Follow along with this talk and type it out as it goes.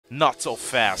Not so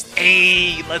fast.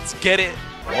 Hey, let's get it.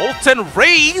 Molten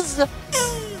Rays?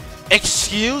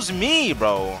 Excuse me,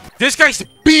 bro. This guy's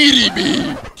beating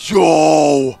me.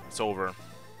 Yo. It's over.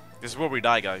 This is where we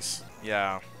die, guys.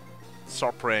 Yeah.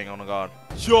 Start praying on the god.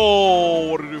 Yo,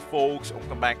 what do you do, folks?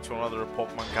 Welcome back to another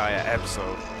Pokemon Gaia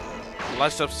episode.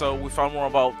 Last episode, we found more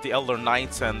about the Elder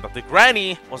Knights and that the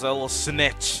granny was a little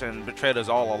snitch and betrayed us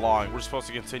all along. We're supposed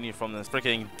to continue from this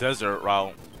freaking desert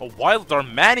route. A wild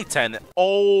Darmanitan.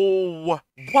 Oh,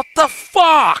 what the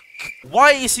fuck?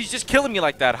 Why is he just killing me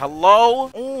like that?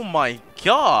 Hello? Oh my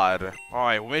god.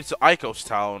 Alright, we made it to Aiko's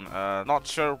town. Not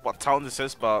sure what town this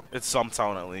is, but it's some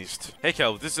town at least. Hey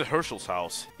Kel, this is Hershel's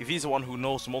house. If he's the one who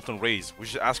knows Molten Rays, we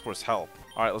should ask for his help.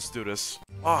 Alright, let's do this.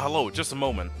 Oh, hello, just a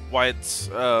moment. Why, it's,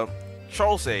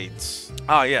 Charles aids.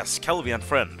 Ah, yes, Kelvy and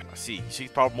friend. I see.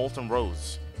 She's part of Molten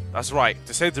Rose. That's right,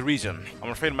 to save the region.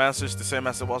 I'm afraid my answer is the same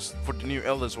as it was for the new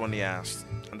elders when he asked.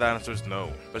 And the answer is no.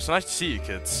 But it's nice to see you,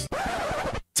 kids.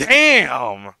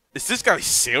 Damn! Is this guy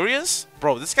serious?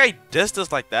 Bro, this guy dissed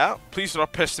us like that? Please do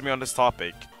not pester me on this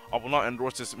topic. I will not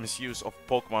endorse this misuse of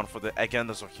Pokemon for the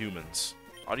agendas of humans.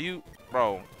 Are you...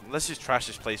 Bro, let's just trash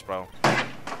this place, bro.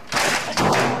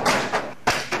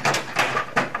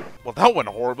 Well, that went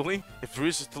horribly. If we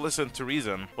is to listen to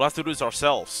reason, we'll have to do this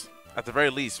ourselves. At the very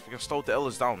least, we can slow the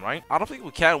elders down, right? I don't think we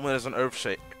can when there's an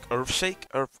earthquake.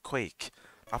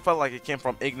 I felt like it came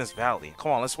from Ignis Valley.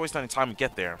 Come on, let's waste any time and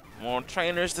get there. More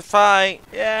trainers to fight.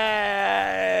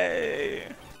 Yay!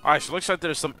 Alright, so looks like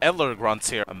there's some elder grunts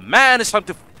here. Man, it's time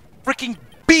to freaking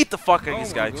beat the fuck out of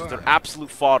these guys. They're absolute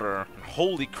fodder.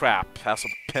 Holy crap. Has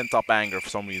some pent up anger for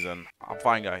some reason. I'm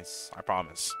fine, guys. I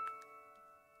promise.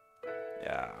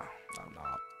 Yeah, I'm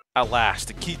not. At last,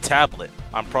 the key tablet.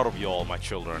 I'm proud of you all, my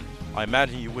children. I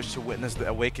imagine you wish to witness the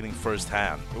awakening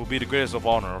firsthand. It will be the greatest of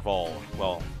honor of all.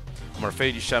 Well, I'm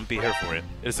afraid you shan't be here for it.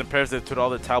 It is imperative that the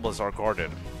other tablets are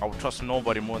guarded. I will trust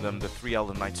nobody more than the 3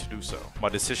 Elder Knights to do so. My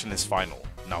decision is final.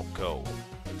 Now go.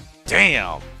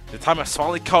 Damn! The time has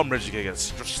finally come,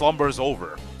 Regigigas. Your slumber is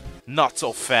over. Not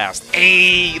so fast.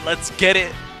 Hey, let's get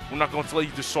it! We're not going to let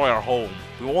you destroy our home.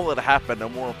 We won't let it happen,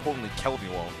 and more importantly, Kelvy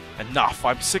won't. Enough!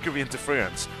 I'm sick of your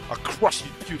interference. I'll crush you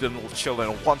cute little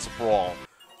children once and for all.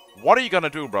 What are you gonna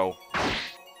do, bro?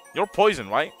 You're poison,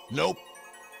 right? Nope.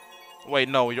 Wait,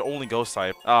 no, you're only ghost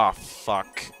type. Ah,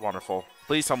 fuck. Wonderful.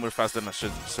 Please tell me we're faster than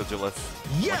Sigilif.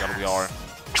 Yes! Oh my god, we are.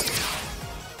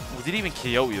 We didn't even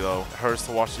KO you, though. It hurts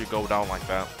to watch you go down like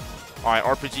that. Alright,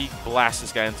 RPG, blast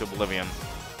this guy into oblivion.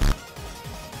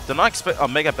 Did not expect a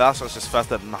Mega Blastoise just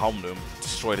faster than Houndoom.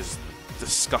 Destroyed his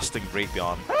disgusting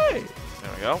Drapion. Hey!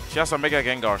 There we go. She has a Mega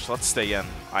Gengar, so let's stay in.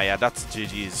 Ah, yeah, that's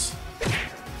GG's.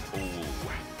 Ooh.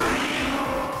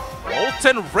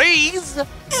 Molten Rays?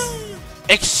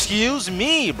 Excuse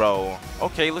me, bro.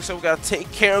 Okay, looks like we gotta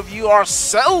take care of you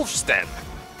ourselves then.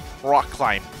 Rock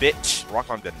climb, bitch. Rock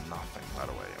climb did nothing, by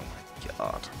the way. Oh my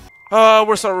god.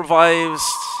 We're so revives.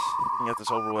 We can get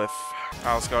this over with.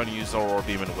 I was going to use Aurora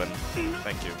Beam and win.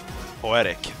 Thank you.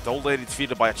 Poetic. The old lady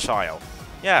defeated by a child.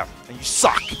 Yeah, and you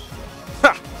suck.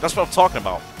 Ha! That's what I'm talking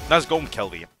about. Nice going,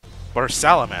 Kelvy. But her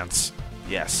Salamence.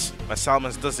 Yes, my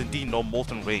Salamence does indeed know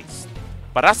Molten Rays.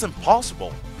 But that's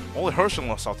impossible. Only Herschel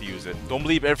knows how to use it. Don't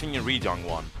believe everything you read, young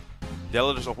one. The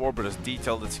Elders of Orbit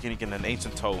detailed its technique in an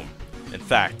ancient tome. In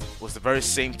fact, it was the very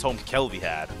same tome Kelvy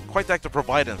had. Quite the act of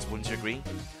providence, wouldn't you agree?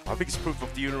 Our biggest proof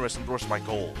of the universe endorsed my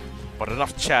goal. But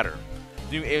enough chatter.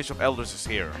 The new age of Elders is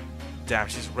here. Damn,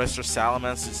 she's restored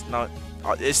Salamence is not...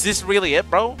 is this really it,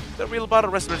 bro? They're real about to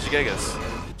rest of Regigigas.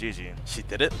 GG. She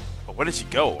did it? But where did she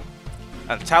go?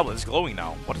 And the tablet is glowing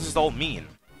now. What does this all mean?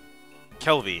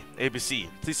 Kelvy, ABC,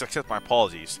 please accept my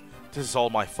apologies. This is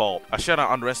all my fault. I should not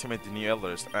underestimate the new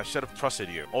elders, and I should have trusted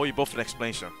you. Owe you both an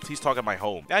explanation. Please talk at my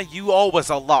home. Yeah, you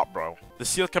always a lot, bro. The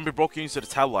seal can be broken into the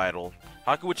tablet idol.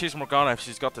 How can we chase Morgana if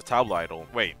she's got the tablet idol?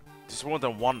 Wait, there's more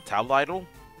than one tablet idol?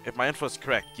 If my info is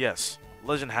correct, yes.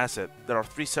 Legend has it, there are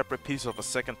 3 separate pieces of a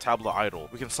second tablet idol.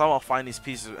 We can somehow find these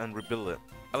pieces and rebuild it.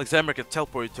 Alexander can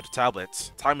teleport you to the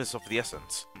tablets. Time is of the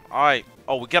essence. Alright.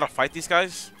 Oh, we gotta fight these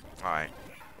guys? Alright.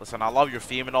 Listen, I love your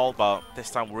theme and all, but this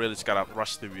time we really just gotta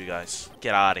rush through you guys.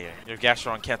 Get out of here. Your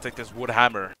Gastron can't take this wood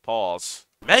hammer. Pause.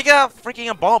 Mega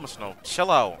freaking Abomasnow.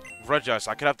 Chill out. Regice,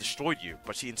 I could have destroyed you,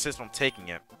 but she insists on taking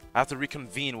it. I have to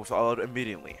reconvene with Alod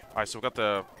immediately. Alright, so we got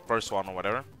the first one or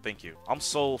whatever. Thank you. I'm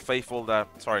so thankful that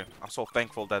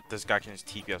this guy can just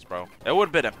TP us, bro. It would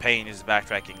have been a pain just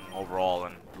backtracking overall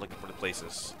and looking for the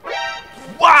places.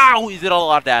 Wow, he did a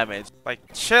lot of damage. Like,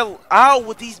 chill out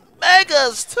with these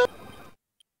megas too.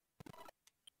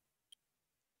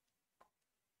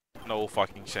 No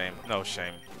fucking shame. No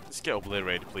shame. Just get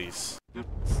obliterated, please. Dude,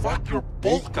 fuck your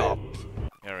bulk up.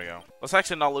 There There we go. Let's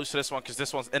actually not lose to this one because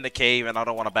this one's in the cave and I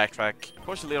don't want to backtrack. Of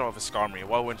course you lead off with Skarmory.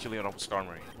 Why wouldn't you lead off with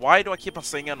Skarmory? Why do I keep on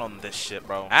singing on this shit,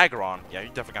 bro? Aggron. Yeah, you're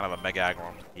definitely gonna have a Mega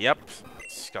Aggron. Yep.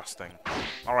 Disgusting.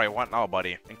 Alright, what now,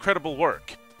 buddy? Incredible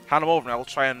work. Hand him over and I'll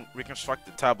try and reconstruct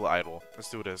the tablet idol.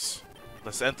 Let's do this.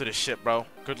 Let's enter this shit, bro.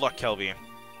 Good luck, Kelvy.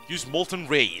 Use Molten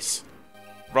Rays.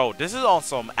 Bro, this is on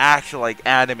some actual, like,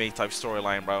 anime type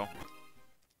storyline, bro.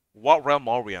 What realm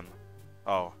are we in?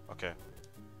 Oh, okay.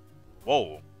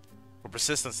 Whoa. Her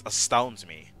persistence astounds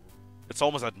me. It's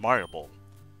almost admirable.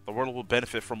 The world will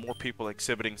benefit from more people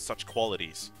exhibiting such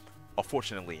qualities.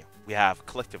 Unfortunately, we have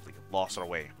collectively lost our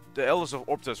way. The elders of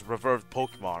Orbitus revered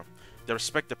Pokemon. They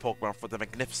respected Pokemon for the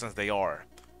magnificence they are.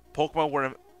 Pokemon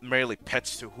were merely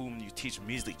pets to whom you teach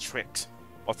measly tricks.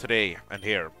 But today, and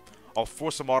here, I'll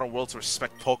force the modern world to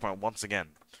respect Pokemon once again.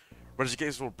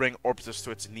 Regigigas will bring Orbitus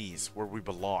to its knees, where we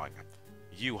belong.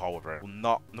 You, however, will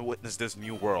not witness this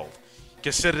new world.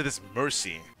 Consider this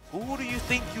mercy. Who do you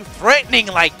think you're threatening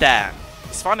like that?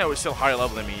 It's funny how we're still higher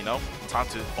level than me, you know? Time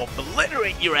to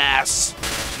obliterate your ass!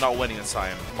 Not winning this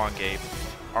time. Come on, Gabe.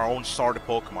 Our own starter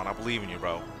Pokemon. I believe in you,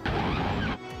 bro.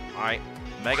 Alright.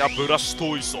 Mega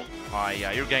Blastoise. Alright,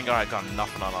 yeah, your Gengar got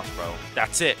nothing on us, bro.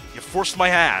 That's it. You forced my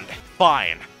hand.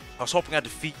 Fine. I was hoping I'd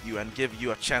defeat you and give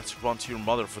you a chance to run to your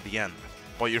mother for the end.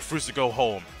 But you're forced to go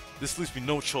home. This leaves me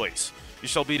no choice. You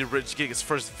shall be the Regigigas'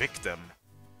 first victim.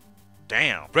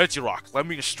 Damn. Regirock, lend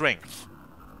me your strength.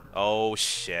 Oh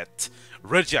shit.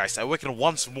 Regice, awaken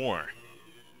once more.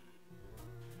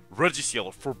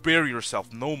 Regisaur, forbear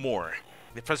yourself no more.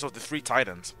 In the presence of the three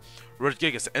titans,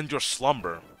 Regigigas, end your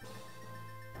slumber.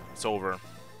 It's over.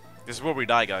 This is where we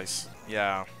die, guys.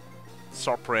 Yeah.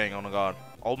 Start praying, oh my god.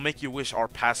 I'll make you wish our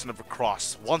paths never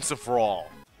cross, once and for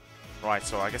all. Right,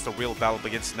 so I guess the real battle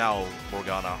begins now,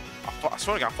 Morgana. I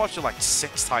swear to god, I fought you like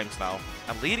 6 times now.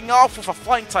 And leading off with a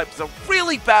flying type is a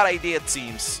really bad idea, it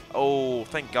seems. Oh,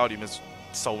 thank god you missed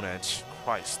Stone Edge.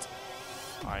 Christ.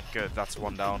 Alright, good, that's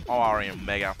one down. Oh, alright,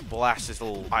 Mega. Blast this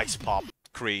little ice pop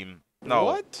cream. No.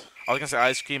 What? I was gonna say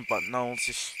ice cream, but no, it's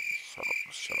just...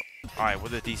 Shut up. Alright,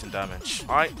 with a decent damage.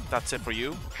 Alright, that's it for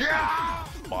you.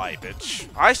 Bye, bitch.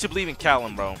 I used to believe in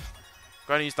Callum, bro.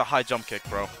 Gonna use the high jump kick,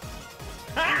 bro.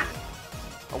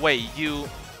 Oh, wait, you...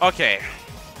 Okay.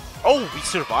 Oh, we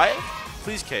survived?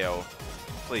 Please KO.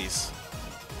 Please.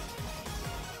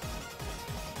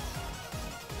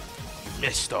 You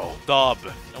missed, though. Dub.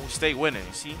 No, we stay winning.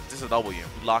 You see? This is a W.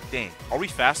 We locked in. Are we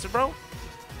faster, bro?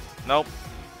 Nope.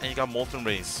 And you got Molten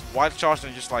Rays. Wild Charge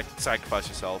and just, like, sacrifice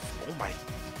yourself. Oh my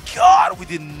god, we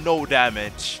did no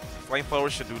damage. Flamethrower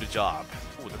should do the job.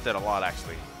 Ooh, that did a lot,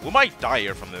 actually. We might die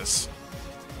here from this.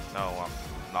 No,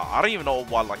 no, I don't even know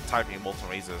what, like, typing Molten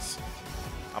Rays is.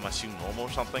 I'm assuming normal or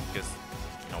something, because,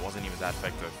 you know, it wasn't even that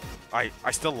effective.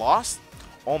 I still lost?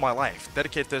 All my life,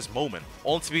 dedicated to this moment,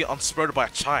 only to be unspurred by a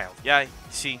child. Yeah, you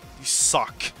see, you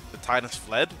suck. The Titans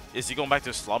fled? Is he going back to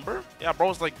his slumber? Yeah, bro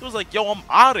was like, yo, I'm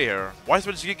out of here. Why is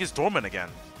Regigigas dormant again?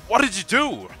 What did you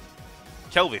do?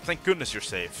 Kelvy, thank goodness you're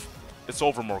safe. It's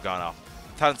over, Morgana.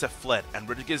 The Titans have fled, and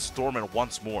Regigigas is dormant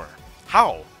once more.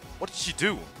 How? What did you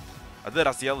do? I did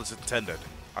as the elders intended.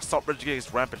 I stopped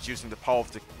Regigigas' rampage using the power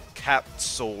of the cat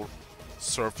soul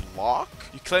served lock?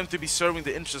 You claim to be serving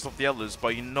the interests of the elders,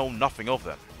 but you know nothing of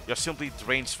them. You're simply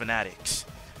deranged fanatics.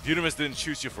 The universe didn't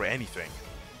choose you for anything.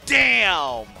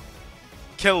 Damn!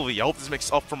 Kelvy, I hope this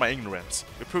makes up for my ignorance.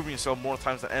 You're proving yourself more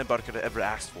times than anybody could have ever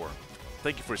asked for.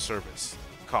 Thank you for your service.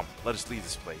 Come, let us leave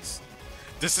this place.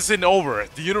 This isn't over.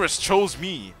 The universe chose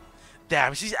me.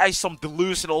 Damn, she's some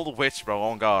delusional witch, bro.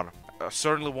 Oh god. I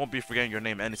certainly won't be forgetting your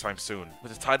name anytime soon.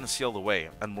 With the Titan sealed away,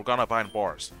 and Morgana behind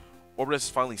bars, Orbitus is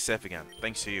finally safe again,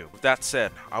 thanks to you. With that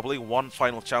said, I believe one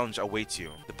final challenge awaits you.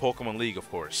 The Pokemon League, of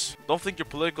course. Don't think your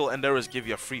political endeavors give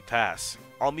you a free pass.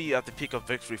 I'll meet you at the peak of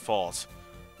Victory Falls.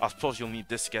 I suppose you'll need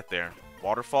this to get there.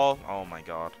 Waterfall? Oh my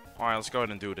god. Alright, let's go ahead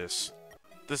and do this.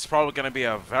 This is probably gonna be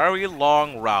a very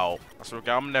long route. I swear to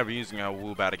god, I'm never using a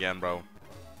Woobat again, bro.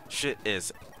 Shit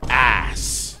is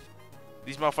ass.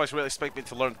 These motherfuckers really expect me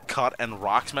to learn Cut and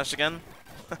Rock Smash again?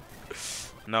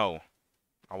 No.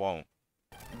 I won't.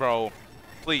 Bro,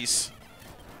 please.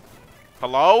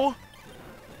 Hello?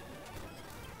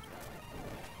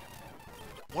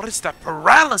 What is that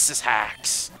paralysis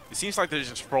hacks? It seems like they're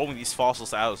just throwing these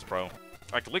fossils at us, bro.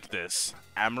 Like, look at this.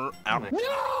 No,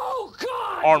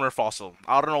 God! Armor fossil.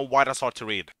 I don't know why that's hard to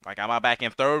read. Like, am I back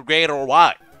in 3rd grade or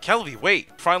what? Kelvy, wait.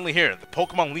 Finally here. The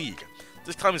Pokemon League.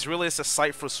 This climb is really a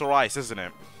sight for sore eyes, isn't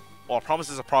it? Well, a promise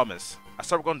is a promise. I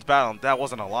started going to battle and that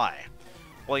wasn't a lie.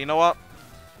 Well, you know what?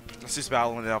 Let's just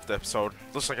battle in the episode.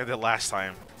 Looks like I did last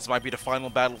time. This might be the final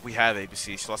battle we have,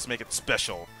 ABC, so let's make it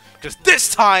special. Because this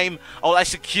this time, I'll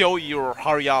actually kill your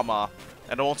Hariyama,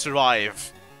 and I won't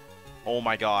survive. Oh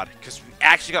my god, because we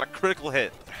actually got a critical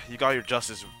hit. You got your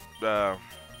Justice,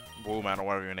 Woman, or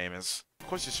whatever your name is. Of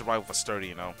course you survive with a sturdy,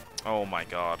 you know. Oh my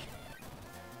god.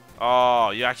 Oh,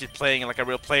 you're actually playing like a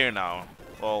real player now.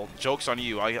 Well, joke's on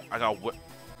you. I got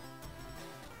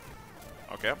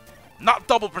okay. Not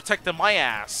double protecting my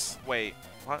ass. Wait,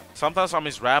 what? Sometimes I'm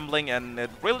just rambling and it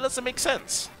really doesn't make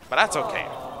sense. But that's okay.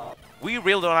 We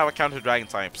really don't have a counter dragon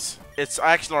types. It's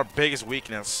actually our biggest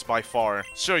weakness by far.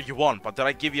 Sure, you won, but did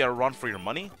I give you a run for your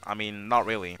money? I mean, not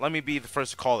really. Let me be the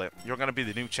first to call it. You're gonna be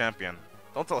the new champion.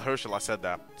 Don't tell Herschel I said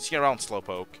that. See you around,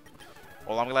 Slowpoke.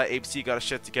 Well, I'm glad ABC got a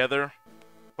shit together.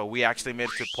 But we actually made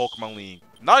it to Pokemon League.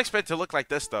 Not expected to look like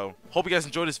this though. Hope you guys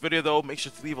enjoyed this video though. Make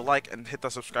sure to leave a like and hit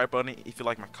that subscribe button if you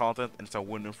like my content, and it's a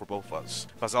win-win for both of us.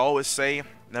 As I always say,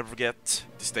 never forget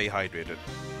to stay hydrated.